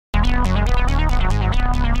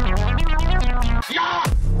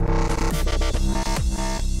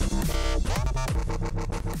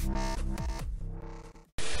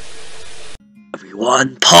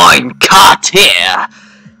everyone, PineCat here!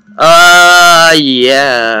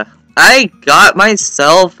 Yeah. I got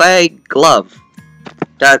myself a glove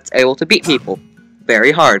that's able to beat people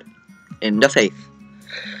very hard in the face.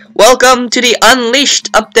 Welcome to the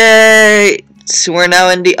Unleashed update! We're now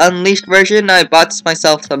in the Unleashed version. I bought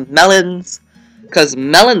myself some melons, because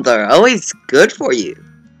melons are always good for you.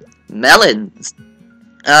 Melons.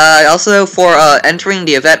 Also, for entering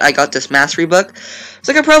the event, I got this mastery book.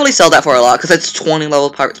 So I could probably sell that for a lot, because it's 20 level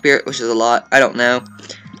pirate spirit, which is a lot. I don't know.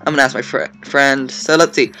 I'm gonna ask my friend. So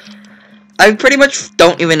let's see. I pretty much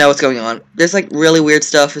don't even know what's going on. There's like really weird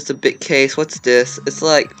stuff. It's a bit case. What's this? It's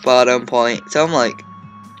like bottom point. So I'm like,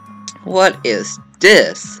 what is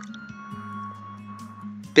this?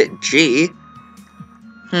 Bit G.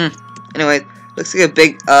 Anyway, looks like a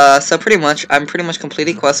big. So pretty much, I'm pretty much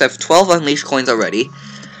completing quests. I have 12 Unleashed coins already.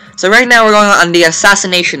 So right now we're going on the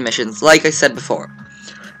Assassination missions, like I said before.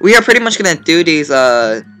 We are pretty much gonna do these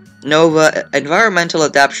Nova, Environmental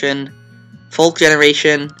Adaptation, Folk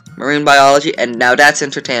Generation, Marine Biology, and Now That's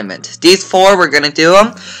Entertainment. These four, we're gonna do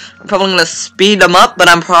them. I'm probably gonna speed them up, but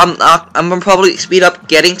I'm gonna probably speed up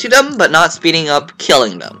getting to them, but not speeding up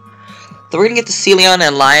killing them. So we're gonna get the Celion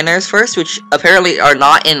and Lioners first, which apparently are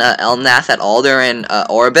not in Elnath at all. They're in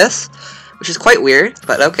Orbis, which is quite weird,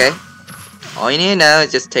 but okay. All you need to know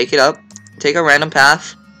is just take it up, take a random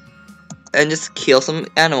path, and just kill some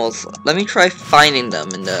animals. Let me try finding them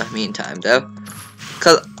in the meantime, though.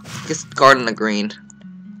 Cause just Garden of Green.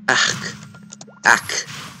 Ack.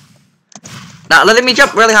 Not letting me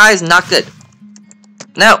jump really high is not good.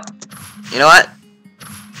 No. You know what?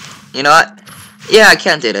 You know what? Yeah, I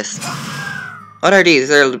can't do this. What are these?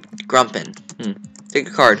 They're grumpin'. Take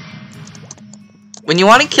a card. When you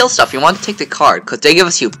want to kill stuff, you want to take the card, because they give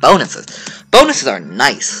us you bonuses. Bonuses are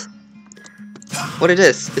nice. What it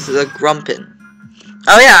is? This is a grumpin'.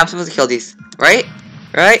 Oh yeah, I'm supposed to kill these. Right?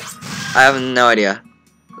 Right? I have no idea.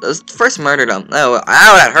 Let's first murder them. Oh, ow,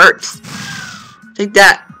 that hurts. Take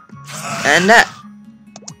that. And that.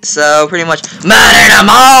 So, pretty much, murder them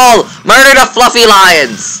all! Murder the fluffy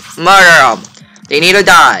lions! Murder them. They need to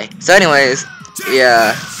die. So anyways,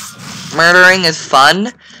 yeah. Murdering is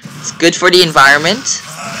fun. It's good for the environment.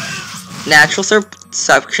 Natural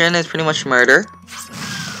suction is pretty much murder.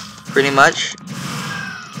 Pretty much.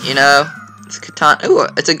 You know, it's katana. Ooh,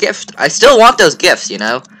 it's a gift. I still want those gifts, you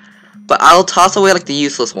know. But I'll toss away like the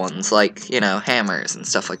useless ones, like, you know, hammers and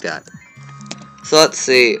stuff like that. So let's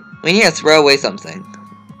see. We need to throw away something. Do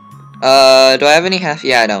I have any half?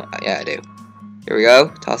 Yeah, I don't. Yeah, I do. Here we go.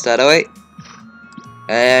 Toss that away.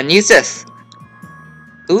 And use this.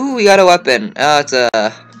 Ooh, we got a weapon. Oh, it's a...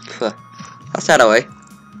 Toss that away.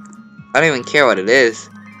 I don't even care what it is.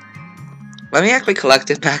 Let me actually collect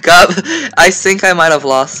it back up. I think I might have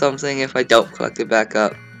lost something if I don't collect it back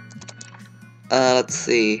up. Let's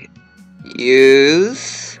see.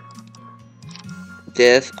 Use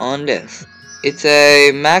this on this. It's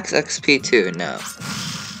a max XP too. No.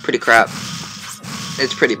 Pretty crap.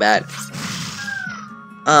 It's pretty bad.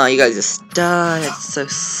 Oh, you guys just died. It's so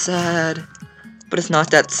sad. But it's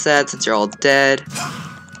not that sad since you're all dead.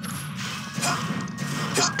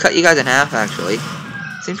 Just cut you guys in half, actually.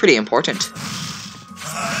 Seems pretty important.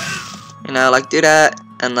 You know, like, do that,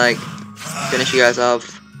 and, like, finish you guys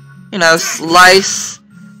off. You know, slice.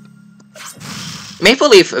 Maple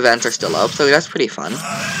Leaf events are still up, so that's pretty fun.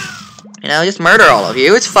 You know, just murder all of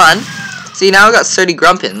you. It's fun. See, now we got 30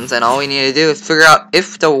 grumpins, and all we need to do is figure out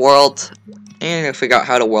if the world... And figure out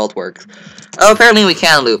how the world works. Oh, apparently we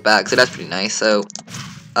can loop back, so that's pretty nice. So,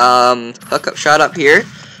 hook up shot up here.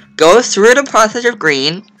 Goes through the process of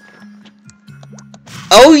green.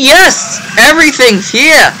 Oh, yes! Everything's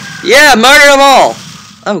here! Yeah, murder them all!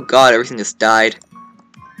 Oh, God, everything just died.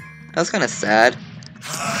 That was kind of sad.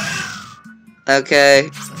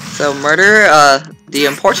 Okay, so murder, the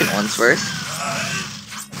important ones first.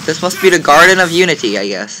 This must be the Garden of Unity, I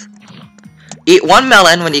guess. Eat 1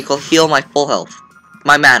 melon when equal heal my full health.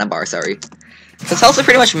 My mana bar, sorry. This health is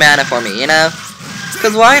pretty much mana for me, you know?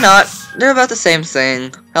 Because why not? They're about the same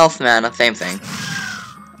thing. Health, mana, same thing.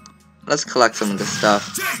 Let's collect some of this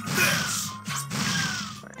stuff.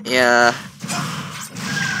 Yeah.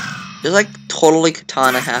 They're like totally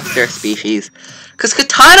katana half their species. Because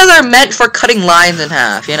katanas are meant for cutting lines in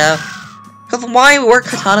half, you know? Because why were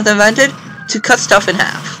katanas invented? To cut stuff in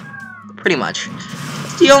half. Pretty much.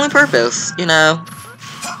 That's the only purpose, you know?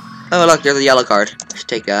 Oh, look, there's a yellow card. I should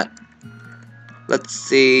take that. Let's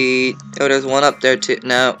see. Oh, there's one up there, too.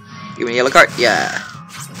 No. Give me a yellow card. Yeah.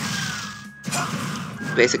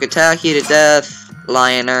 Basic attack, you to death.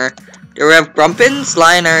 Lioner. There we have grumpins,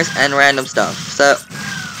 lioners, and random stuff. So,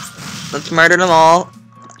 let's murder them all.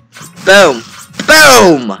 Boom.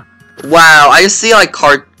 Boom! Wow, I just see like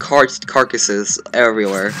carcasses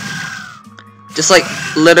everywhere. Just like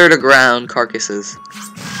litter the ground carcasses.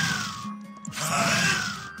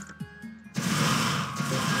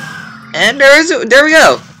 And there we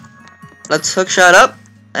go. Let's hookshot up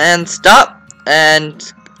and stop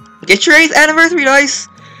and get your 8th anniversary dice.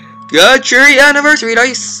 Get your 8th anniversary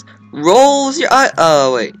dice. Rolls your eye.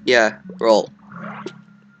 Oh wait, yeah, roll.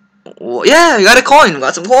 Well, yeah, you got a coin.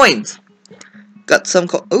 Got some coins. Got some.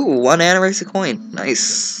 Ooh, 1 anniversary coin.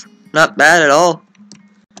 Nice. Not bad at all.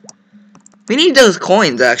 We need those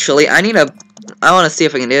coins actually. I want to see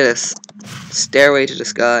if I can do this. Stairway to the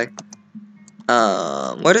Sky.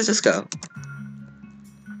 Where does this go?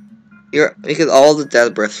 Because all the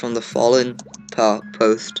debris from the fallen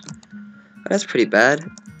post. That's pretty bad.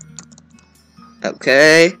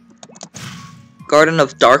 Okay. Garden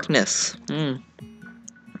of Darkness. Am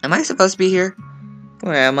I supposed to be here?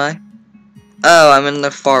 Where am I? Oh, I'm in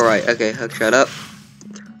the far right. Okay, hookshot up.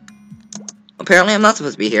 Apparently I'm not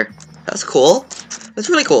supposed to be here. That's cool. That's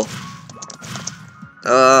really cool.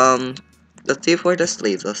 Let's see where this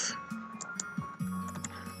leads us.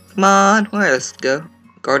 Come on, where does it go?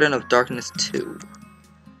 Garden of Darkness 2.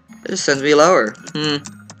 It just sends me lower.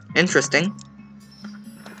 Interesting.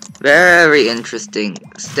 Very interesting.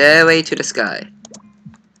 Stairway to the Sky.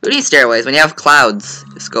 Who needs stairways when you have clouds?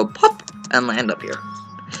 Just go pop and land up here.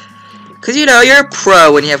 Cause you know, you're a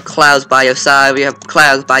pro when you have clouds by your side, you have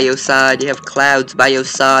clouds by your side, you have clouds by your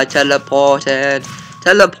side, teleported,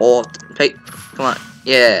 teleport. Hey, come on,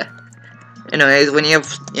 yeah. Anyways, when you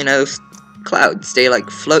have, you know, clouds, they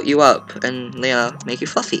like float you up and, you know, make you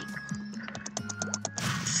fluffy.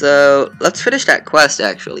 So, let's finish that quest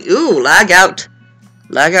actually. Ooh, lag out,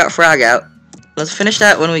 frag out. Let's finish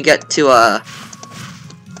that when we get to, I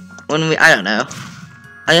don't know.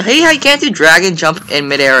 I hate how you can't do drag and jump in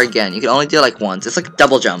midair again. You can only do it like once. It's like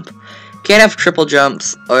double jump. Can't have triple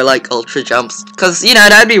jumps or like ultra jumps. Cause, you know,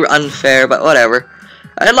 that'd be unfair, but whatever.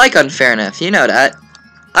 I like unfairness, you know that.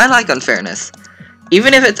 I like unfairness.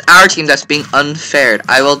 Even if it's our team that's being unfair,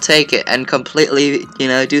 I will take it and completely, you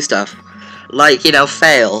know, do stuff. Like, you know,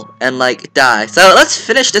 fail and like die. So let's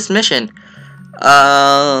finish this mission.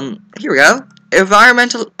 Here we go.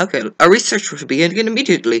 Environmental, okay, our research will begin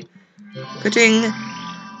immediately. Putting,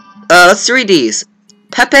 let's read these.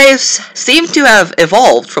 Pepes seem to have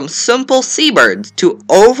evolved from simple seabirds to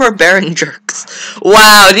overbearing jerks.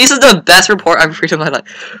 Wow, these are the best report I've read in my life.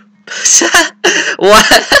 What?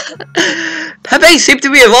 Pepes seem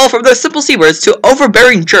to be evolved from the simple seabirds to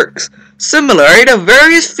overbearing jerks. Similarly, the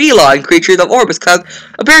various feline creatures of Orbis clouds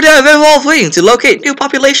appear to have evolved ways to locate new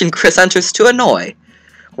population centers to annoy.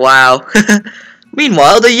 Wow.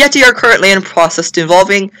 Meanwhile, the Yeti are currently in process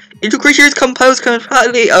evolving into creatures composed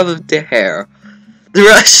completely of the hair. The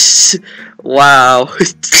rest. Wow.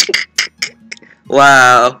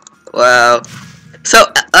 Wow. So,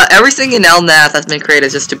 everything in Elnath has been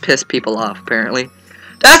created just to piss people off, apparently.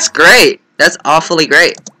 That's great. That's awfully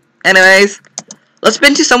great. Anyways, let's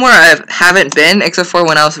been to somewhere I haven't been, except for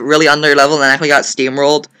when I was really under level and actually got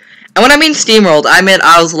steamrolled. And when I mean steamrolled, I meant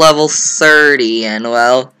I was level 30, and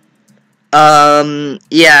well...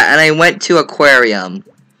 yeah, and I went to aquarium.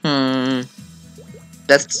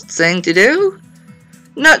 That's the thing to do?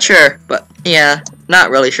 Not sure, but yeah, not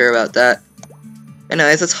really sure about that.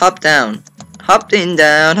 Anyways, let's hop down. Hop and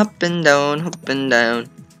down, hop and down, hop and down.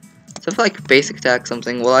 So if like basic attack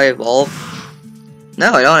something, will I evolve?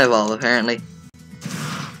 No, I don't evolve apparently.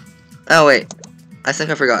 Oh wait, I think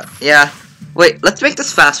I forgot. Yeah, wait, let's make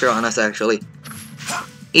this faster on us actually.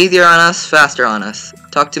 Easier on us, faster on us.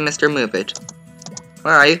 Talk to Mr. Move It.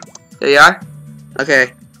 Where are you? There you are?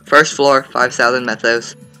 Okay. First floor, 5,000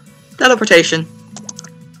 metros. Teleportation.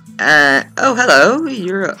 Oh, hello.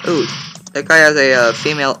 You're, oh, that guy has a,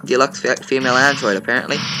 deluxe female android,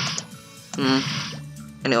 apparently.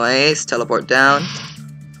 Anyways, teleport down.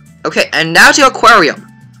 Okay, and now to aquarium.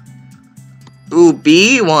 Ooh,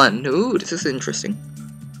 B1. Ooh, this is interesting.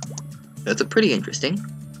 That's a pretty interesting.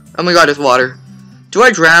 Oh my god, there's water. Do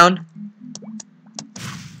I drown?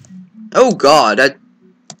 Oh god,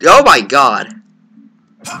 oh my god.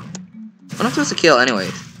 What am I supposed to kill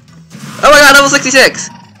anyways? Oh my god, level 66!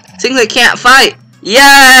 Things I can't fight!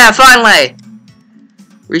 Yeah, finally!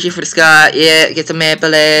 Reaching for the sky, yeah, get some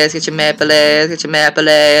Maplestory, get your Maplestory, get your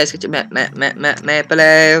Maplestory, get your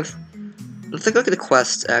Maplestory. Let's take a look at the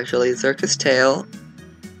quests actually. Circus Tail,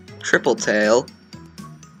 Triple Tail.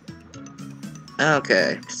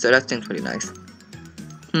 Okay, so that seems pretty nice.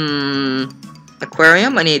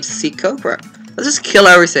 Aquarium, I need Sea Cobra. Let's just kill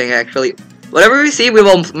everything, actually. Whatever we see, we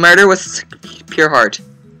will murder with pure heart.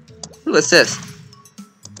 Ooh, what's this?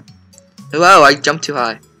 Whoa, I jumped too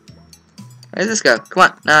high. Where does this go? Come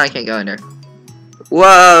on. No, I can't go in there.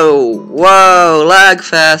 Whoa! Whoa! Lag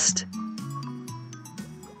fest!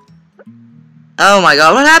 Oh my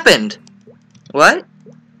god, what happened? What?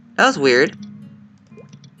 That was weird.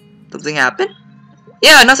 Something happened?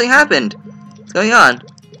 Yeah, nothing happened. What's going on?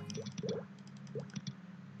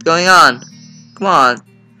 What's going on? Come on.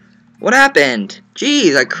 What happened?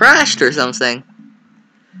 Jeez, I crashed or something.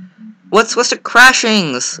 What's with the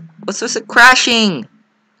crashings? What's with the crashing?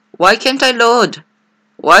 Why can't I load?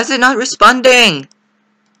 Why is it not responding?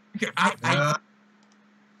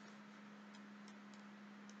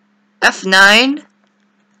 F9?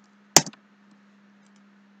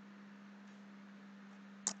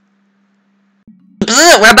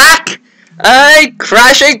 We're back!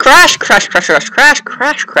 Crash.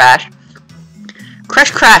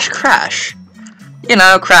 You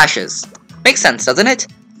know, crashes. Makes sense, doesn't it?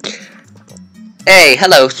 Hey,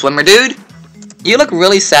 hello, swimmer dude. You look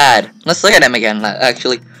really sad. Let's look at him again,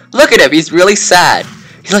 actually. Look at him, he's really sad.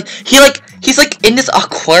 He's like in this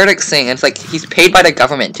aquatic thing, and it's like, he's paid by the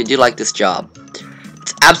government to do, like, this job.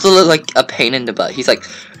 It's absolutely, like, a pain in the butt. He's like,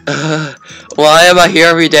 why am I here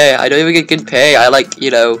every day? I don't even get good pay. I, like, you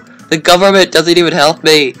know, the government doesn't even help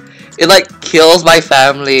me. It, like, kills my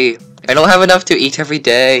family. I don't have enough to eat every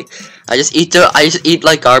day. I just eat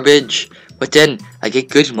like garbage. But then, I get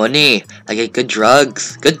good money. I get good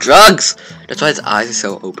drugs. Good drugs! That's why his eyes are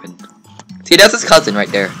so open. See, that's his cousin right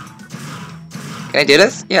there. Can I do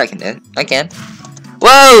this? Yeah, I can do it. I can.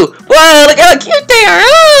 Whoa! Whoa! Look how cute they are!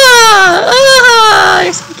 Ah!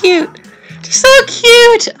 They're so cute! They're so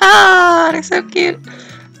cute! Ah! They're so cute!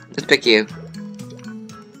 Let's pick you.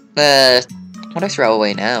 What do I throw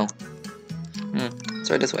away now? Let's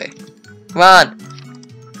throw it this way. Come on!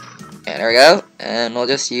 Yeah, there we go. And we'll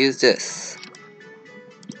just use this.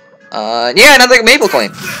 Yeah, another maple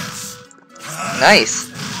coin. Nice.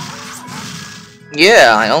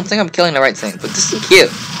 Yeah, I don't think I'm killing the right thing, but this is cute.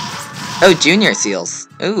 Oh, junior seals.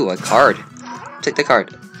 Ooh, a card. Take the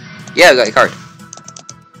card. Yeah, I got a card.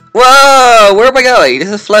 Whoa, where am I going? This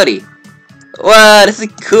is floaty. Wow, this is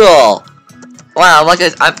cool. Wow,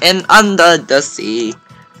 I'm in under the sea.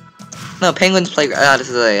 No, penguins playground. This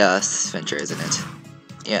is a adventure, isn't it?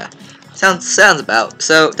 Yeah. Sounds about.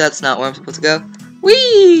 So that's not where I'm supposed to go.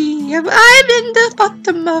 Whee! I'm in the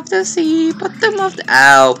bottom of the sea.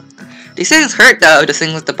 Ow. These things hurt though. The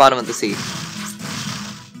things at the bottom of the sea.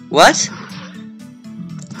 What?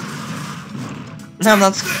 No, I'm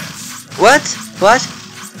not. What? What?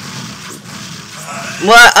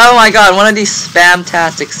 What? Oh my god! One of these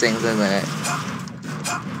spam-tastic things, isn't it?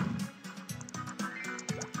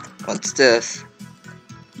 What's this?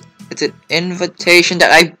 It's an invitation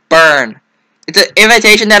that I burn. It's an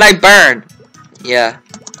invitation that I burn. Yeah.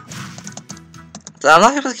 So I'm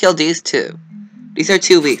not supposed to kill these two. These are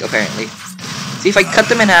too weak, apparently. See, if I cut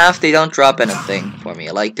them in half, they don't drop anything for me.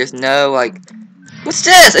 Like, there's no, like... What's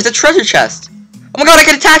this? It's a treasure chest. Oh my god, I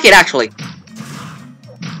can attack it, actually.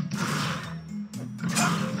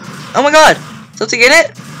 Oh my god. Something in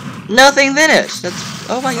it? Nothing's in it. That's...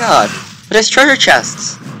 Oh my god. But there's treasure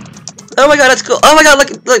chests. Oh my god, that's cool. Oh my god,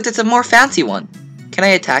 look, it's a more fancy one. Can I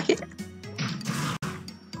attack it?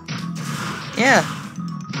 Yeah.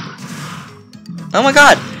 Oh my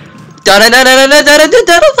god.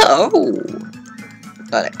 Oh.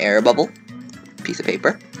 Got an air bubble, piece of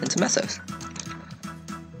paper, and some MESOS.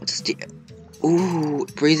 What's this? Ooh,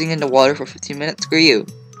 breathing in the water for 15 minutes. Screw you.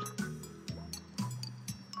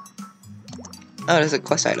 Oh, there's a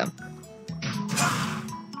quest item.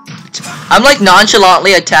 I'm like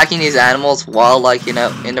nonchalantly attacking these animals while, like, you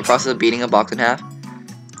know, in the process of beating a box in half.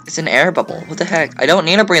 It's an air bubble. What the heck? I don't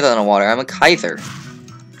need to breathe in the water. I'm a Kaiser.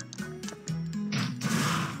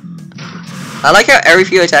 I like how every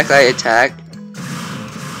few attacks I attack.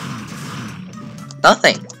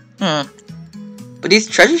 Nothing. But these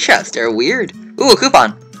treasure chests, they're weird. Ooh, a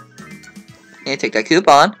coupon. Yeah, take that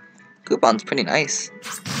coupon. Coupon's pretty nice.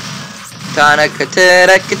 Why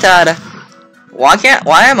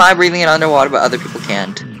am I breathing it underwater but other people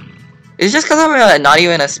can't? Is it just because I'm not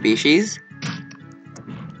even a species?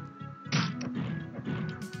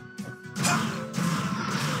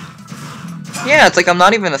 Yeah, it's like I'm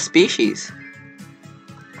not even a species.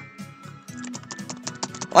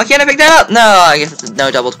 Why can't I pick that up? No, I guess it's no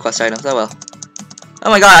double quest items. Oh well. Oh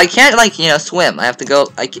my god, I can't, like, you know, swim. I have to go,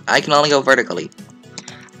 I can only go vertically.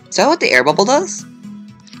 Is that what the air bubble does?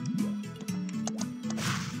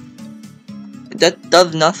 That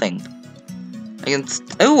does nothing. I can.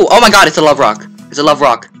 Oh my god, it's a love rock. It's a love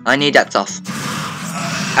rock. I need that stuff.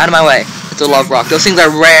 Out of my way. It's a love rock. Those things are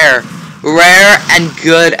rare. Rare and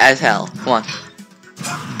good as hell. Come on.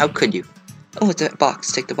 How could you? Oh, it's a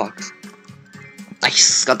box. Take the box.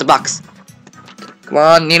 Nice. Got the box. Come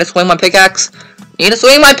on. Need to swing my pickaxe. Need to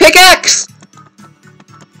swing my pickaxe!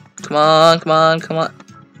 Come on. Come on. Come on.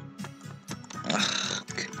 Ugh.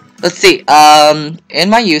 Let's see. In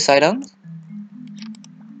my use items.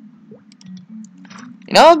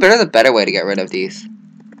 You know, there's a better way to get rid of these.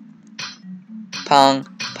 Pong.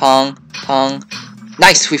 Pong. Pong.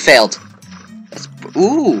 Nice. We failed.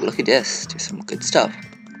 Ooh, look at this. There's some good stuff.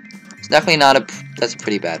 It's definitely not a... That's a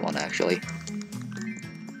pretty bad one, actually.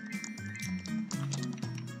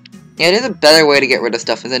 Yeah, it is a better way to get rid of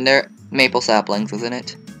stuff, isn't there? Maple saplings, isn't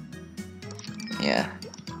it? Yeah.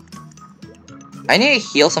 I need to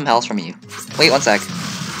heal some health from you. Wait one sec.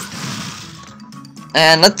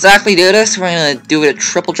 And let's actually do this. We're gonna do a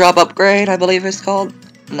triple drop upgrade, I believe it's called.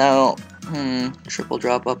 No. Triple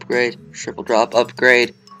drop upgrade. Triple drop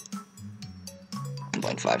upgrade.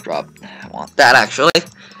 1.5 drop. I want that actually.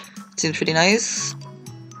 Seems pretty nice.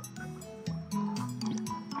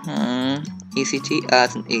 ECT?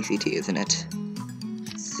 It's an ACT, isn't it?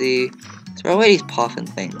 Let's see. Throw away these poffin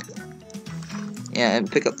things. Yeah,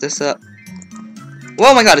 and pick up this up.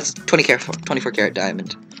 Oh my god, it's 24 karat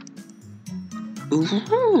diamond.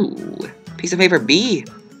 Ooh. Piece of paper B.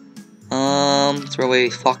 Throw away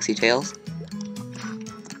foxy tails.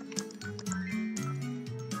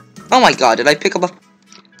 Oh my god, did I pick up a...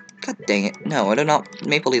 God dang it. No, I don't know.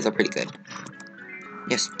 Maple leaves are pretty good.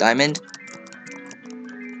 Yes, diamond.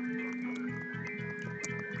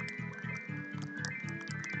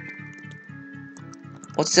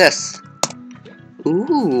 What's this?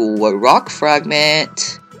 Ooh, a rock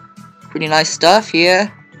fragment. Pretty nice stuff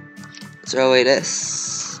here. Throw away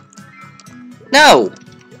this. No!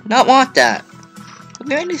 Not want that.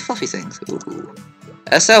 Maybe I need fluffy things. Ooh.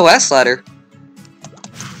 SOS letter.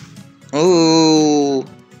 Ooh.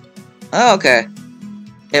 Oh, okay.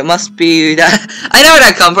 It must be that. I know where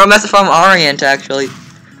that come from. That's from Orient, actually.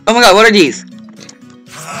 Oh my god, what are these?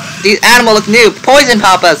 These animals look new. Poison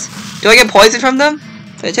papas. Do I get poison from them?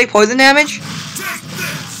 Do I take poison damage?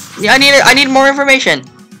 Yeah, I need more information.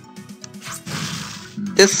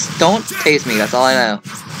 Just don't tase me. That's all I know.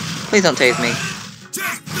 Please don't tase me.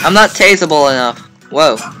 I'm not taseable enough.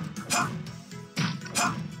 Whoa.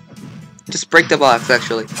 Just break the box,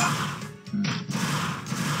 actually.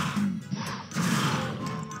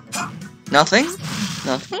 Nothing?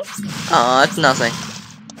 Nothing? Aw, it's nothing.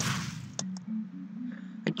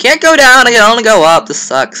 I can't go down, I can only go up. This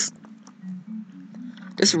sucks.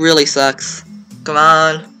 This really sucks. Come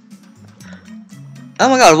on. Oh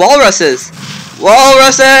my god, walruses!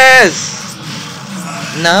 Walruses!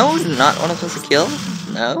 No, not what I'm supposed to kill.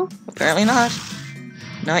 No, apparently not.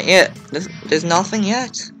 Not yet. There's nothing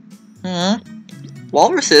yet.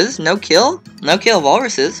 Walruses? No kill? No kill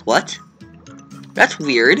walruses? What? That's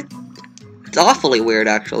weird. It's awfully weird,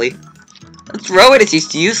 actually. Let's throw it. It's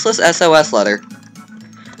this useless SOS letter.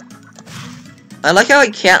 I like how I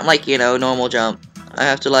can't, like, you know, normal jump. I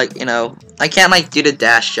have to, like, you know, I can't, like, do the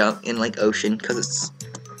dash jump in, like, ocean, because it's...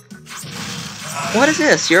 What is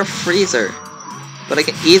this? You're a freezer. But I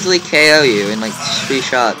can easily KO you in, like, 3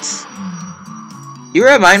 shots. You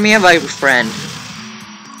remind me of my friend.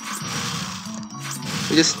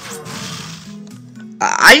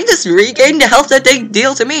 I just regained the health that they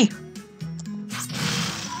deal to me.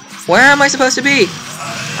 Where am I supposed to be?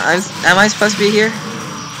 Am I supposed to be here?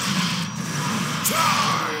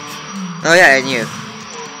 Oh yeah, and you.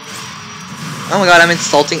 Oh my god, I'm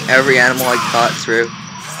insulting every animal I caught through.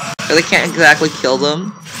 Because I can't exactly kill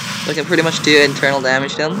them. I can pretty much do internal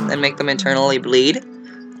damage to them and make them internally bleed.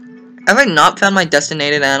 Have I not found my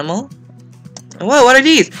destinated animal? Whoa, what are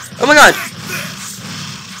these? Oh my god!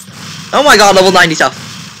 Oh my god, level 90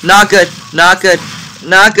 stuff. Not good, not good,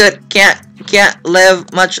 not good. Can't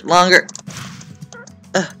live much longer.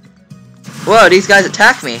 Whoa, these guys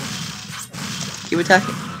attack me. Keep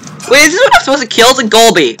attacking. Wait, is this what I'm supposed to kill? It's a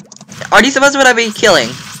Golby. Are these supposed to what I be killing?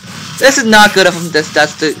 This is not good if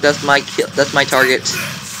that's my target.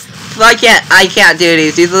 I can't do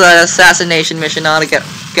these. These are the assassination mission, not to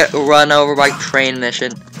get run over by train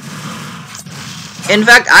mission. In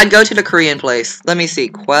fact, I'd go to the Korean place. Let me see.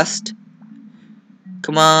 Quest.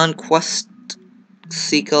 Come on, quest.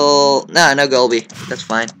 Sequel. Nah, no Golby. That's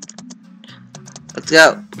fine. Let's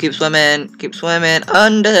go. Keep swimming. Keep swimming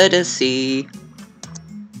under the sea.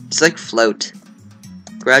 Just like float.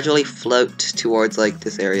 Gradually float towards like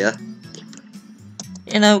this area.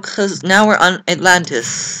 You know, cause now we're on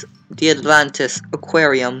Atlantis. The Atlantis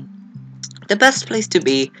Aquarium. The best place to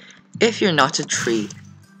be if you're not a tree.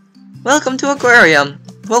 Welcome to Aquarium.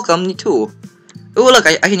 Welcome too. Ooh, look,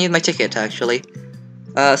 I can use my ticket actually.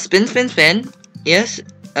 Spin, spin, spin. Yes.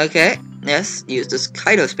 Okay. Yes, use this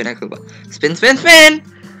Kaido spinner. Spin, spin, spin!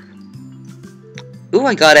 Ooh,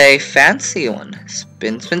 I got a fancy one.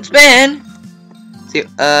 Spin, spin, spin! See,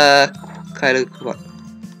 Kaido.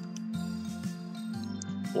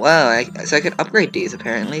 Wow, so I could upgrade these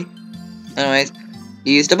apparently. Anyways,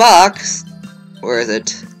 use the box. Where is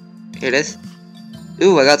it? Here it is.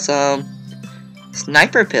 Ooh, I got some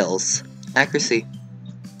sniper pills. Accuracy.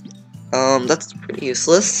 That's pretty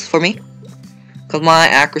useless for me. Cause my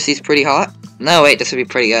accuracy's pretty hot. No, wait, this would be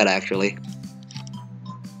pretty good actually.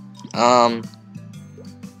 God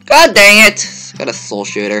dang it! Got a soul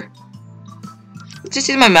shooter. Let's just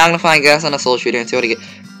use my magnifying glass on a soul shooter and see what I get.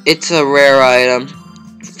 It's a rare item.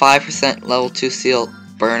 5% level 2 seal.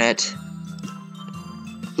 Burn it.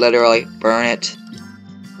 Literally, burn it.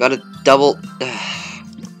 Got a double.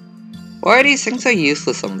 Why are these things so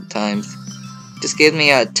useless sometimes? Just gave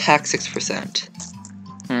me a attack 6%.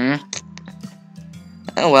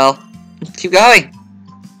 Oh well. Let's keep going.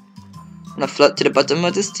 I'm gonna float to the bottom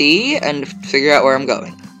of the sea and figure out where I'm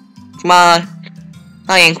going. Come on.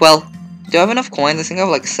 Hi, Inkwell. Do I have enough coins? I think I have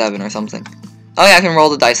like 7 or something. Oh yeah, I can roll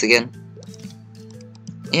the dice again.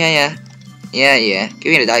 Yeah.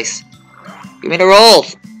 Give me the dice. Give me the roll.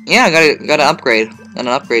 Yeah, I got an upgrade. Got an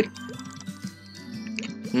upgrade.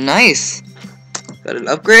 Nice. Got an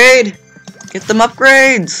upgrade. Get them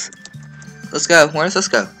upgrades. Let's go. Where does this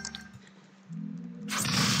go?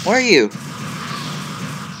 Where are you?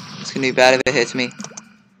 It's gonna be bad if it hits me.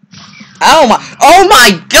 Oh my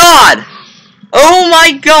god! Oh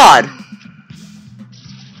my god!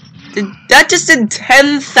 That just did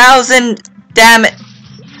 10,000 damage.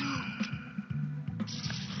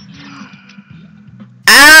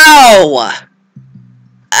 Ow!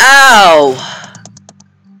 Ow!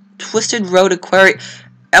 Twisted Road Aquarium.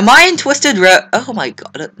 Am I in Twisted Road? Oh my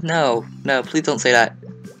god. No. No, please don't say that.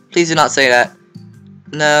 Please do not say that.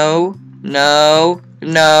 No. No.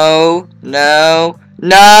 No. No.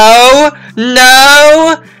 No.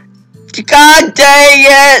 No. God dang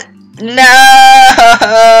it. No.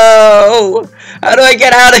 How do I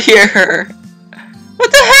get out of here?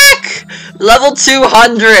 What the heck? Level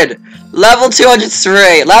 200. Level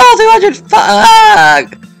 203. Level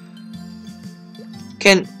 205.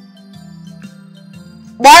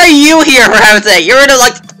 Why are you here, for heaven's sake? You're in a,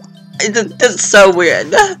 like... It's so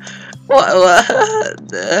weird. What?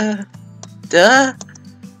 Duh.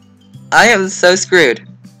 I am so screwed.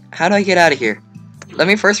 How do I get out of here? Let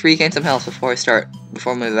me first regain some health before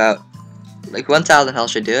I move out. Like 1,000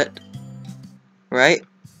 health should do it. Right?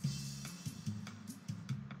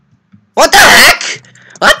 What the heck?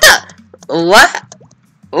 What the? What?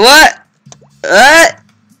 What? What?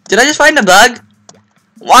 Did I just find a bug?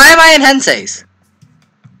 Why am I in Hensei's?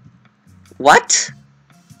 What?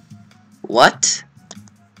 What?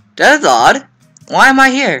 That is odd. Why am I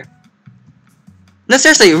here? No,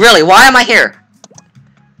 seriously, really, why am I here?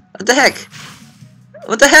 What the heck?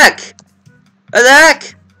 What the heck? What the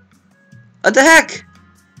heck? What the heck?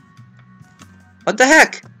 What the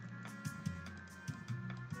heck?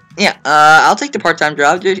 Yeah, I'll take the part-time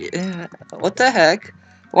job, dude. What the heck?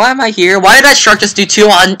 Why am I here? Why did that shark just do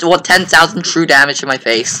 10,000 true damage to my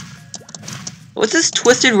face? What's this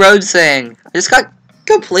Twisted Road saying? I just got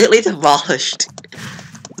completely demolished.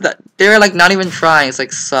 They're like not even trying. It's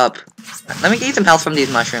like sup. Let me get some health from these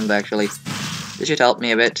mushrooms actually. This should help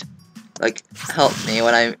me a bit. Like help me.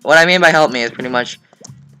 What I mean by help me is pretty much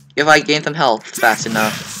if I gain some health fast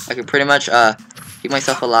enough, I can pretty much keep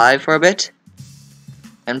myself alive for a bit.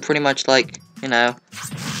 And pretty much like, you know,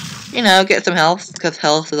 get some health, because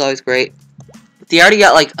health is always great. They already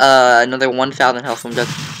got like another 1,000 health from just,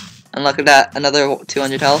 and look at that, another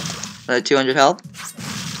 200 health, another 200 health,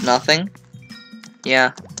 nothing.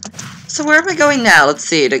 Yeah. So where am I going now? Let's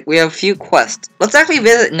see. We have a few quests. Let's actually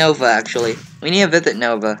visit Nova. Actually, we need to visit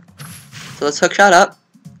Nova. So let's hookshot up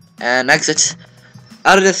and exit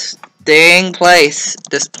out of this dang place.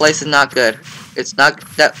 This place is not good. It's not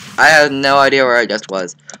that I have no idea where I just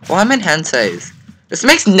was. Well, I'm in Hensei's. This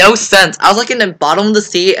makes no sense. I was like in the bottom of the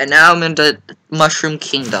sea, and now I'm in the Mushroom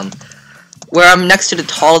Kingdom, where I'm next to the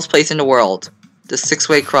tallest place in the world, the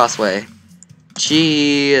 6-way crossway.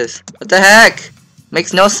 Jeez, what the heck?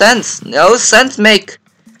 Makes no sense. No sense, make.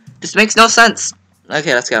 This makes no sense.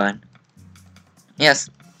 Okay, let's go in. Yes.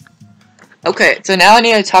 Okay, so now I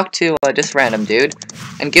need to talk to this random dude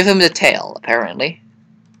and give him the tail. Apparently.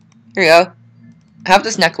 Here you go. Have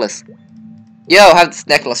this necklace. Yo, have this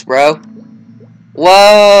necklace, bro.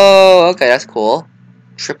 Whoa! Okay, that's cool.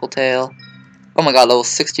 Triple tail. Oh my god, level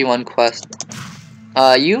 61 quest.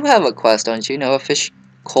 You have a quest, don't you? No, a fish.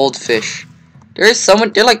 Cold fish. There's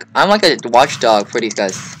someone. I'm like a watchdog for these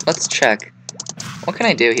guys. Let's check. What can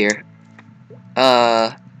I do here?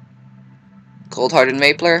 Cold-hearted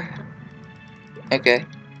Mapler. Okay.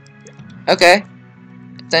 Okay.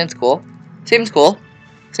 Sounds cool. Seems cool.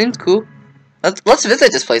 Seems cool. Let's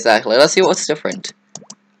visit this place actually. Let's see what's different.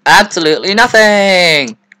 Absolutely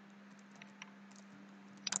nothing.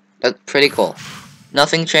 That's pretty cool.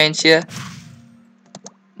 Nothing changed here.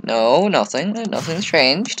 No, nothing. Nothing's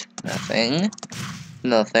changed. Nothing.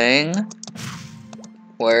 Nothing.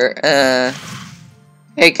 Where?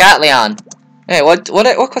 Hey, Cat Leon. Hey, what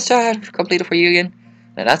quest I had completed for you again?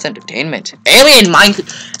 No, that's entertainment. Alien mine.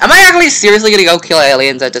 Am I actually seriously gonna go kill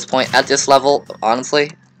aliens at this point? At this level?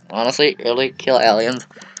 Honestly, really kill aliens.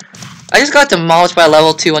 I just got demolished by a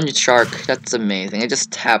level 200 shark. That's amazing. It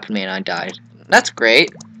just tapped me and I died. That's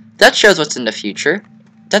great. That shows what's in the future.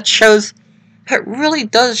 That shows. It really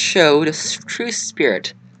does show the true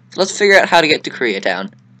spirit. So let's figure out how to get to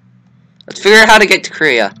Koreatown. Let's figure out how to get to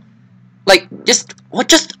Korea. Like,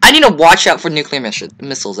 I need to watch out for nuclear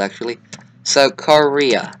missiles, actually. So,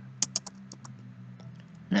 Korea.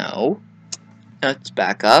 No. Let's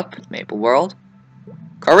back up. Maple World.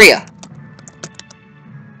 Korea.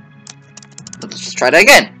 Let's just try that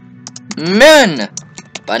again. Moon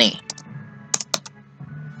Bunny.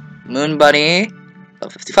 Moon Bunny. Level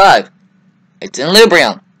 55. It's in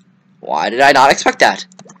Lubrium. Why did I not expect that?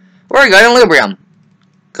 We're going to Lubrium.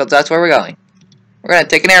 Because that's where we're going. We're going to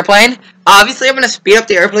take an airplane. Obviously, I'm going to speed up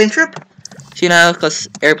the airplane trip. You know, because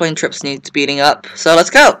airplane trips need speeding up. So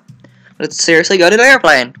let's go. Let's seriously go to the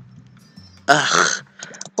airplane. Ugh.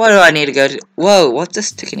 What do I need to go to? Whoa, what's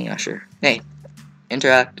this ticketing usher? Hey,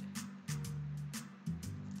 interact.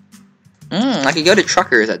 I could go to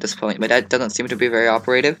truckers at this point, but that doesn't seem to be very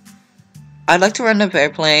operative. I'd like to run an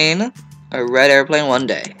airplane, a red airplane one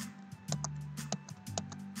day.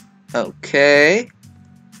 Okay.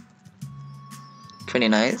 Pretty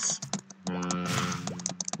nice.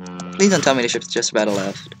 Please don't tell me the ship's just about to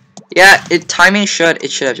left. Yeah, timing should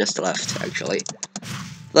have just left, actually.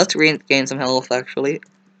 Let's regain some health, actually. See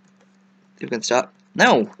if we can stop.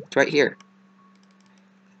 No, it's right here.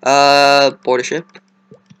 Board a ship.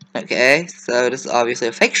 Okay, so this is obviously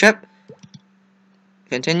a fake ship.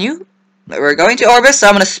 Continue. We're going to orbit, so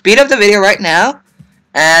I'm gonna speed up the video right now.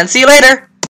 And see you later!